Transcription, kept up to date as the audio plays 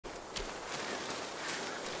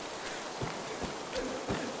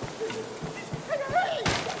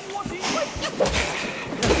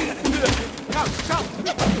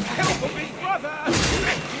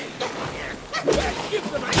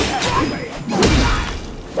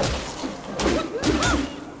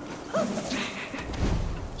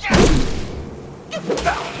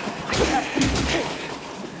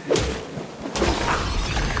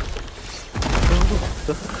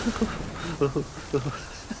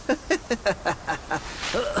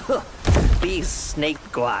These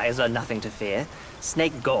snake guys are nothing to fear.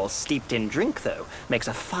 Snake gall steeped in drink, though, makes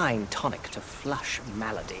a fine tonic to flush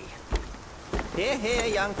malady. Here, here,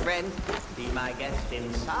 young friend. Be my guest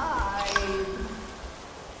inside.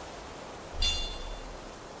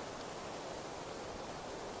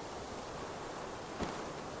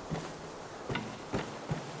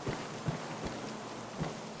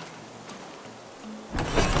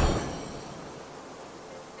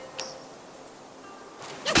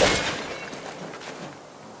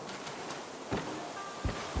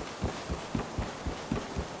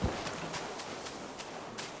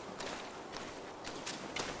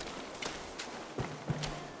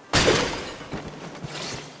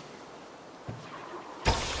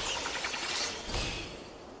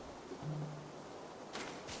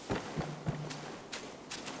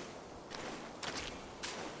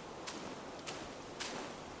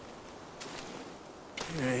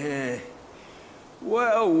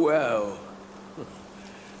 Well, well.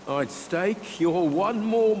 I'd stake you're one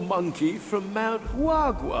more monkey from Mount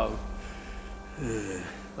Huaguo.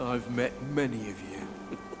 I've met many of you.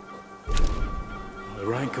 By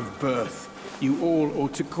rank of birth, you all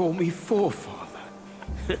ought to call me forefather.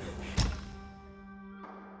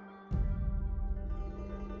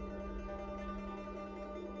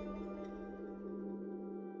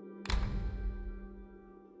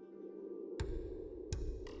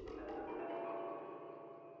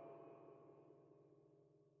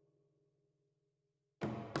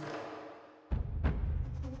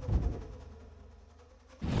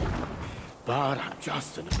 But I'm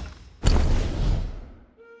just an...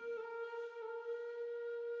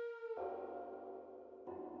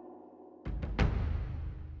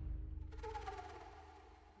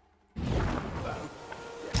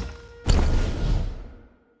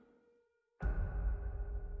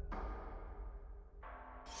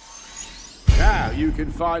 Now you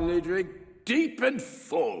can finally drink deep and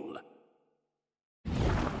full.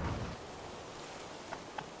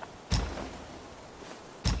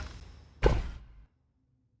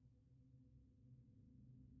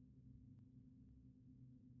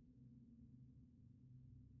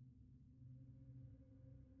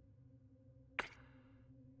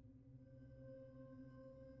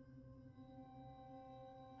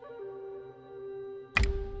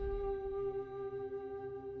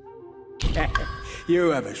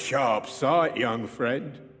 You have a sharp sight, young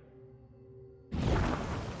friend.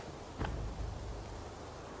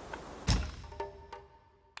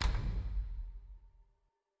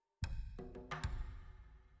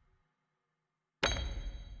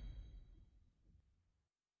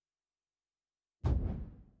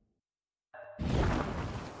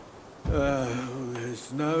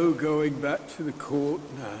 There's no going back to the court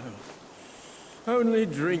now. Only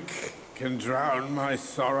drink can drown my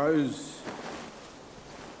sorrows.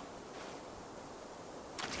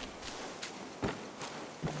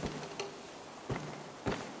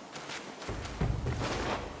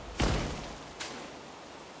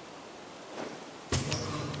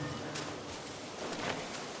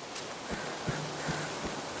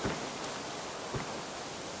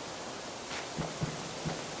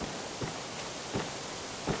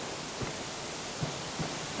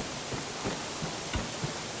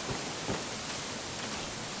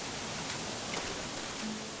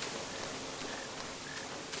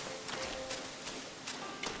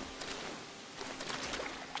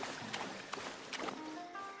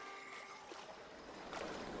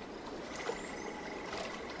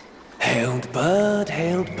 Hailed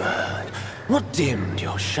bird, what dimmed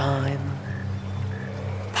your shine?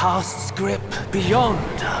 Past's grip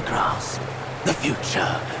beyond our grasp, the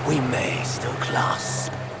future we may still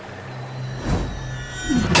clasp.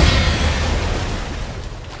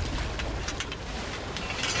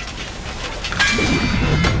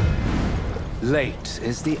 Late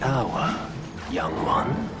is the hour, young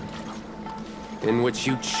one, in which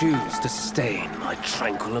you choose to stain my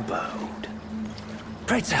tranquil abode.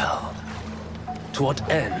 Pray tell, to what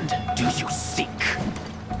end do you seek?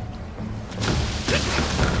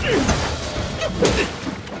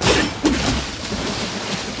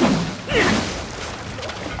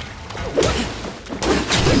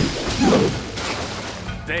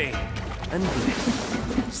 Bane and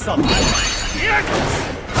bliss, sunlight.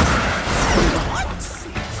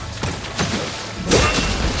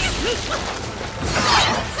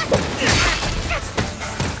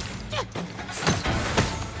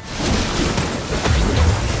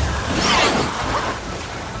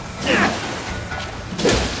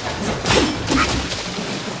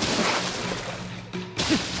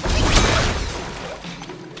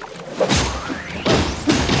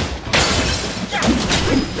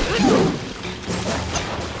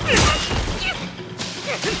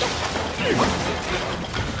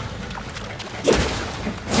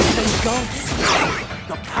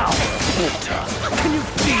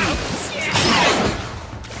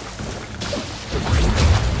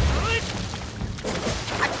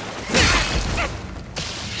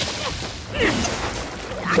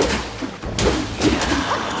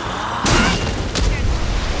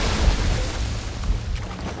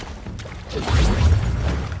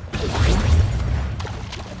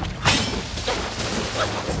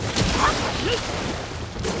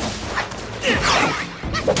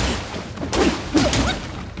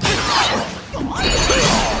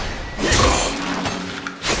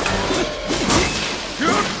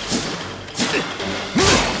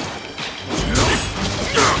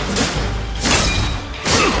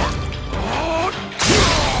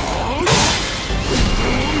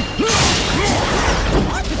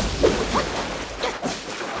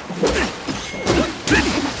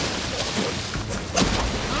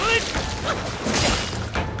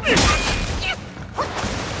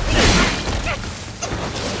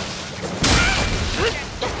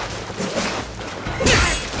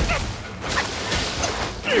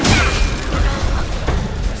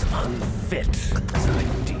 as I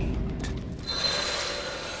deemed.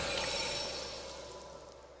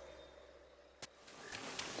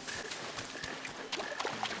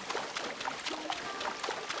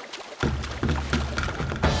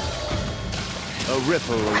 A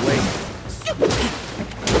ripple awakens.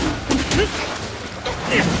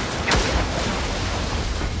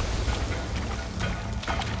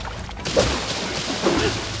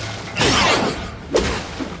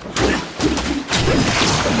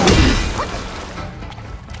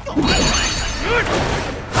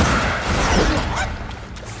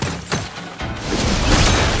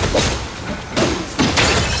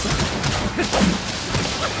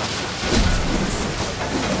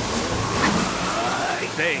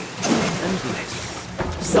 Pain and bliss.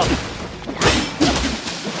 Sun.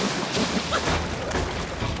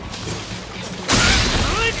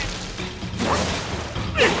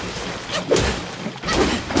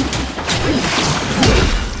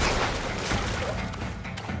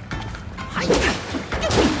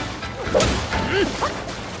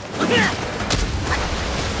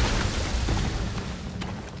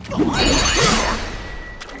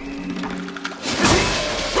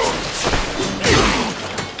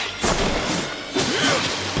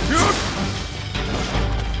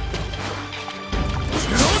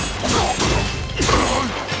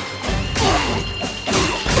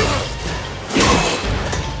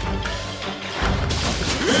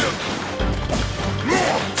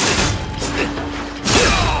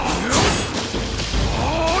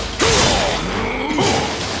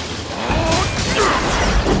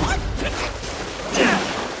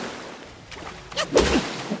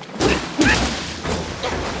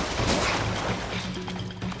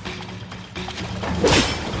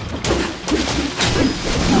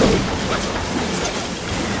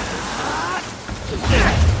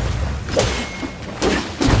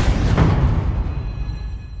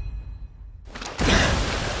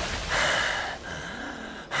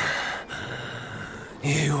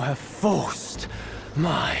 You have forced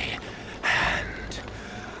my hand.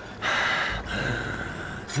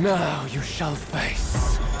 Now you shall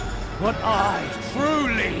face what I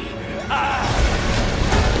truly am.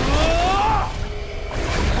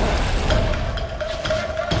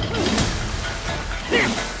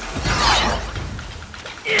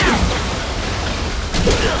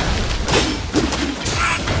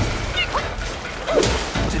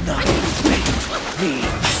 Denying fate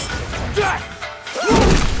means death!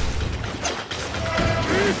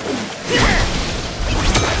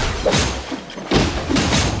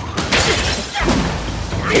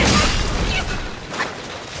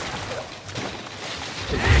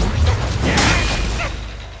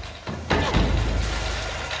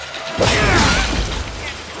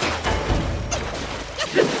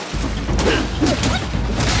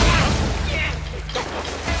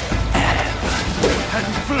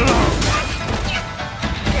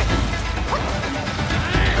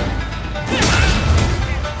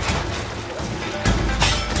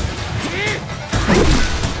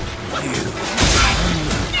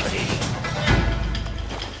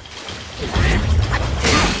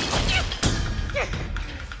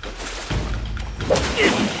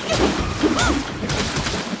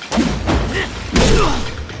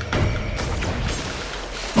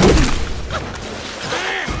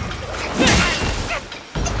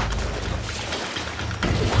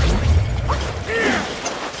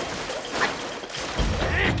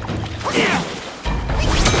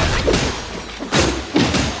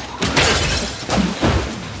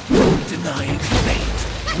 Denying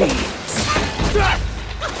fate means death!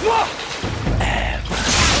 Ebb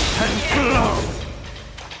and flow!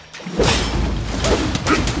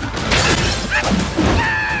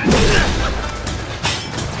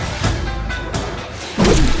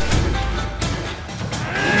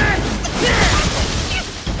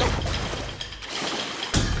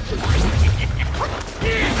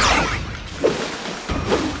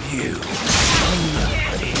 You are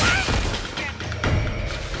nobody.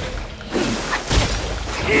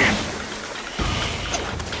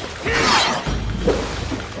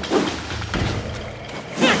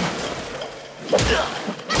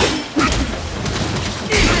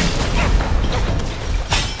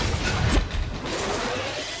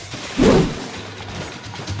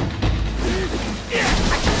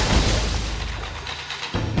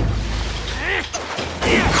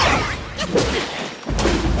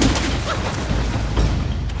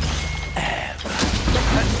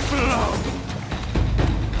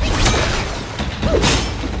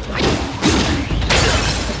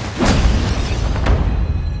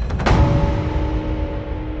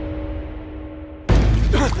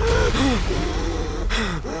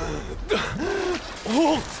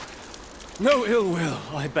 No ill will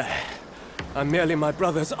I bear. I'm merely my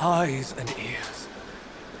brother's eyes and ears.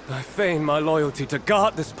 I feign my loyalty to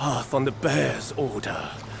guard this path on the bear's order.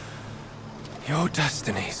 Your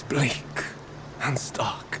destiny's bleak and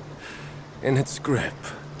stark. In its grip,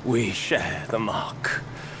 we share the mark.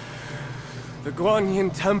 The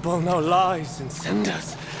Guanyin temple now lies in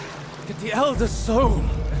cinders, yet the elder soul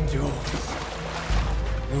endures.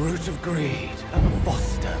 The root of greed ever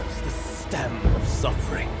fosters the stem of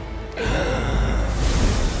suffering.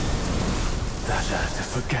 Better to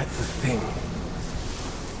forget the thing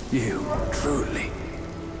you truly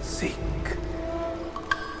seek.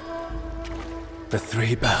 The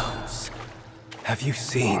 3 bells. Have you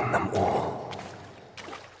seen them all?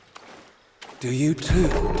 Do you too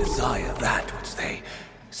desire that which they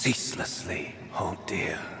ceaselessly hold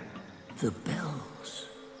dear? The bells.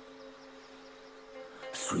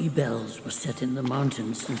 3 bells were set in the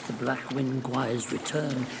mountains since the Black Wind Guai's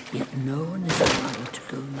return, yet no one is allowed to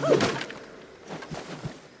go near.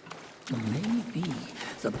 Maybe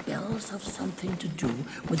the bells have something to do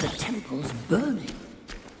with the temple's burning.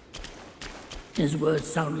 His words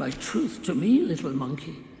sound like truth to me, little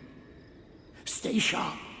monkey. Stay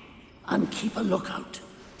sharp and keep a lookout.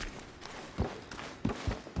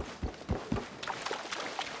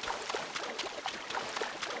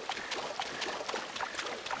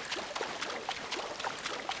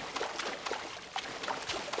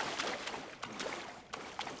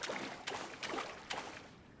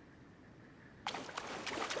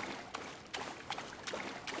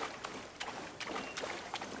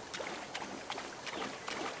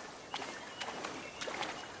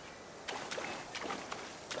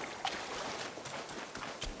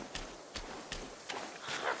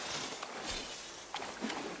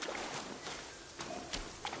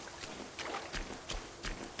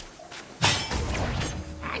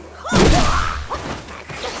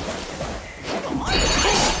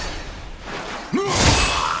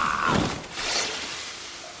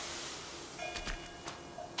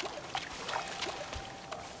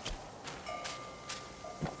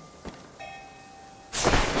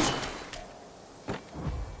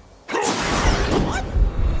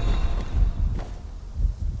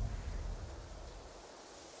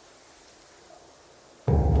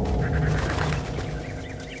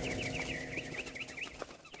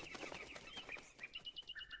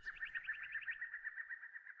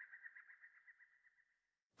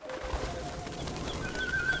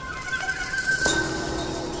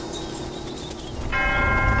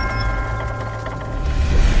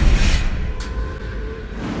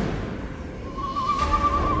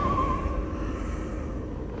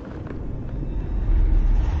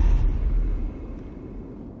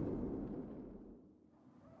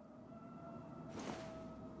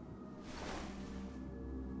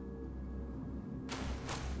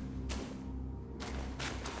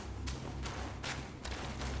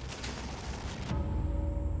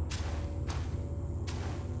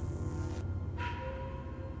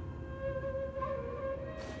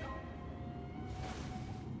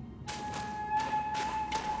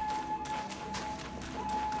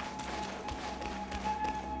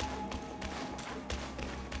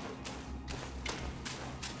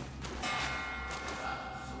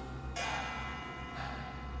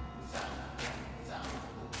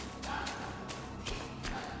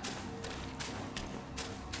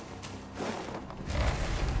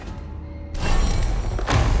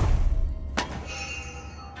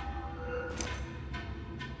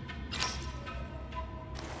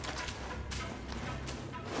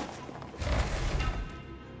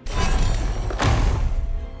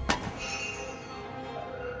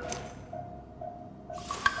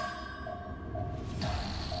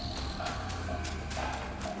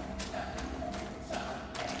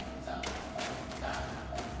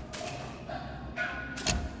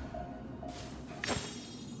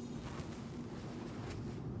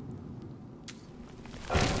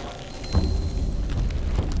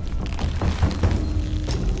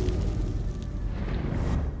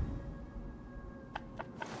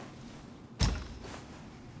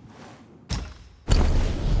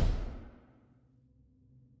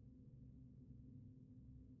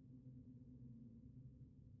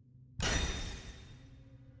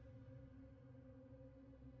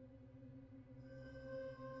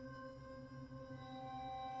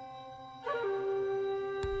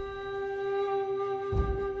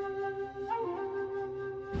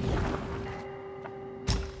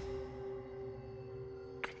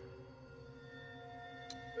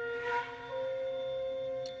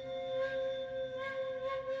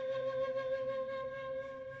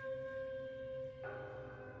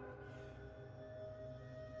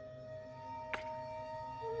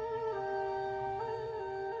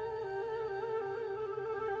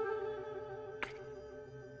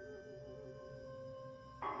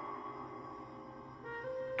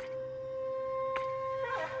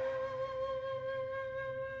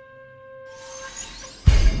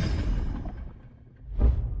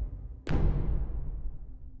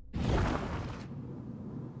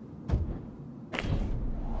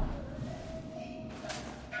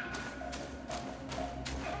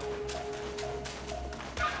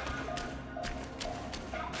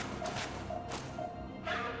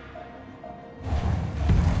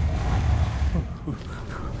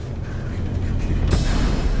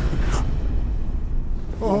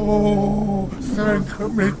 Oh, thank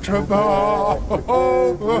Amitabha.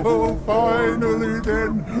 Oh, finally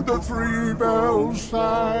then, the 3 bells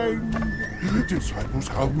sang. Disciples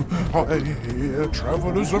come, I hear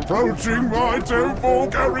travelers approaching my temple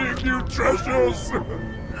carrying new treasures.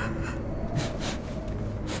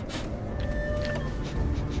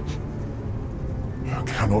 I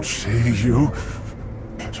cannot see you,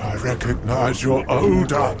 but I recognize your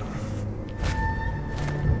odor.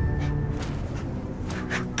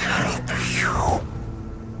 It cannot be you.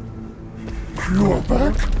 You are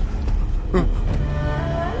back?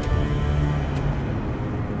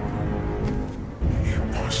 It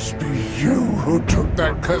must be you who took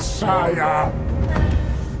that Kasaya.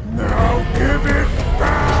 Now give it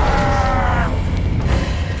back!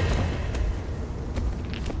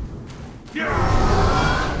 Yeah!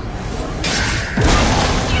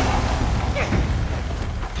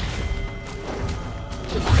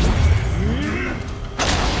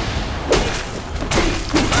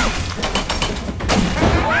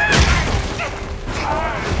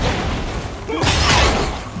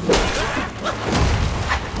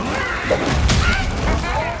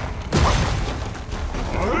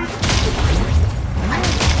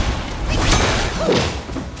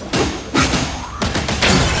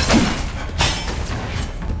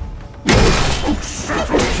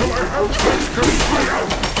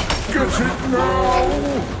 Get it now!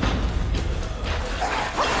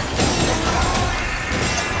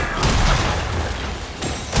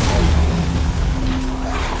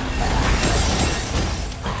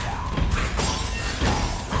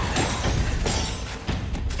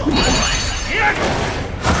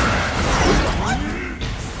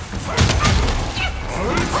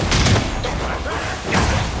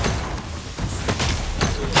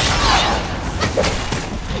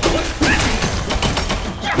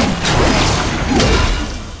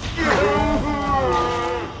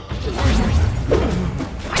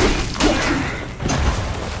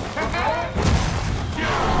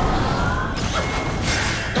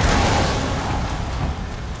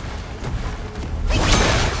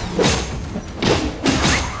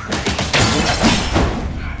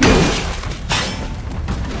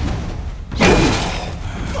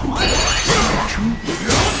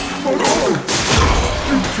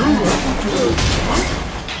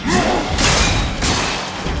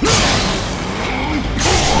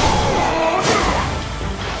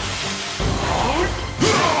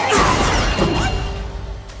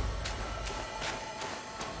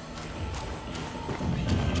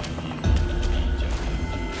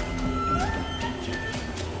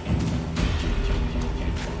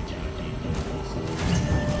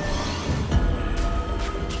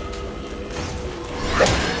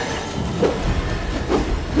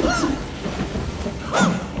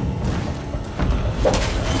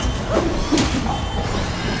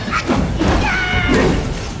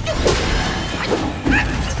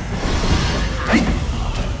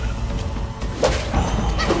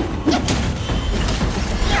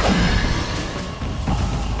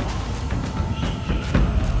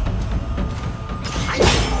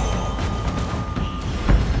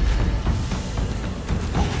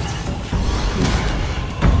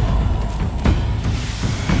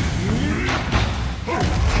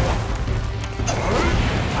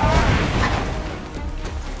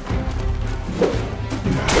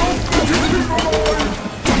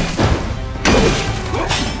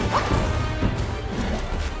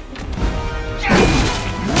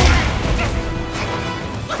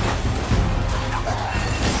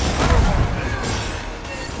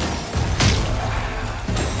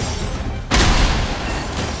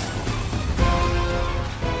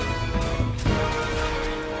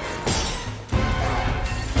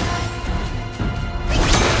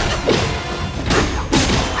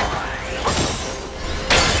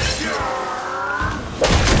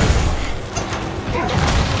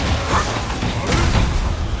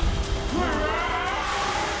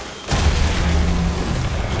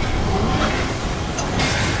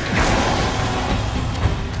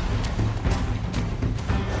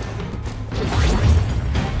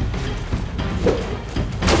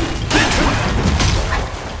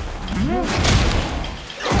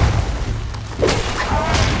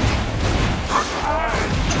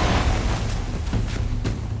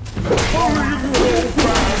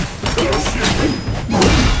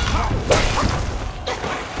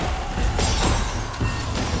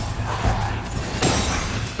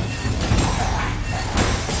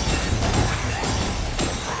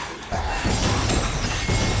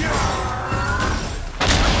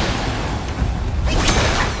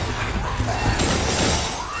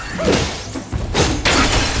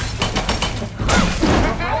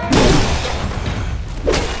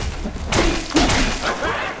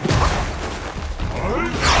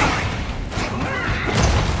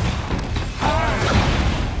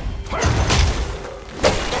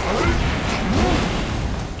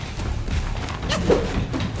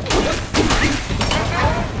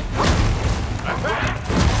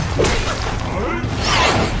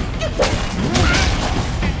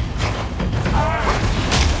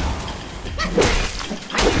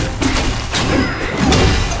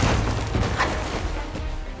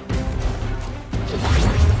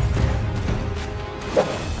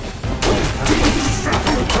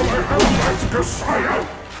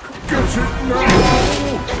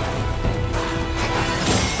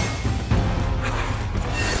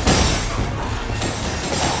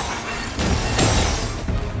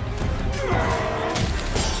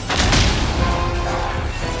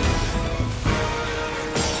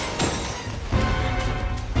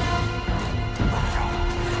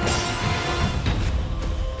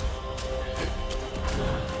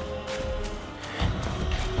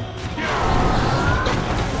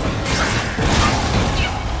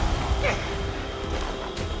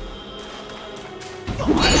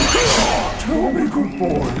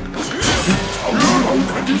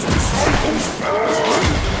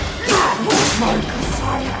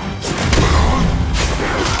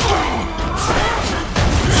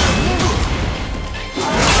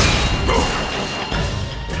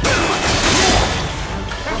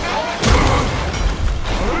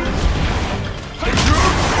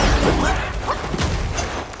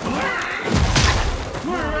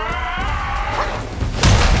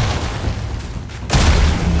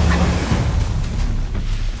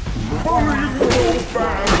 pulling